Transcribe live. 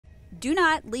Do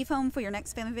not leave home for your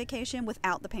next family vacation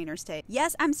without the painter's tape.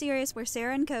 Yes, I'm serious. We're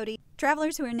Sarah and Cody,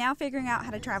 travelers who are now figuring out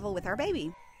how to travel with our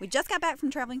baby. We just got back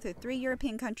from traveling through 3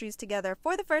 European countries together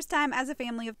for the first time as a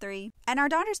family of 3. And our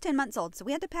daughter's 10 months old, so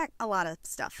we had to pack a lot of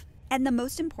stuff. And the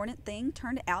most important thing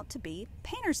turned out to be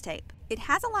painter's tape. It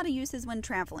has a lot of uses when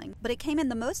traveling, but it came in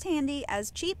the most handy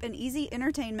as cheap and easy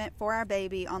entertainment for our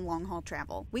baby on long-haul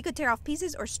travel. We could tear off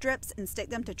pieces or strips and stick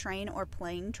them to train or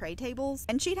plane tray tables,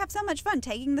 and she'd have so much fun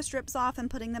taking the strips off and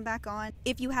putting them back on.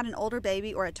 If you had an older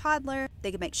baby or a toddler,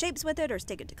 they could make shapes with it or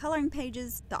stick it to coloring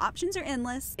pages. The options are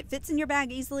endless. It fits in your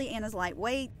bag easily and is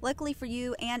lightweight. Luckily for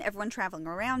you and everyone traveling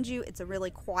around you, it's a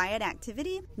really quiet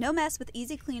activity. No mess with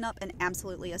easy cleanup and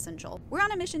absolutely essential. We're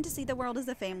on a mission to see the world as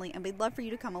a family, and we'd love for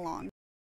you to come along.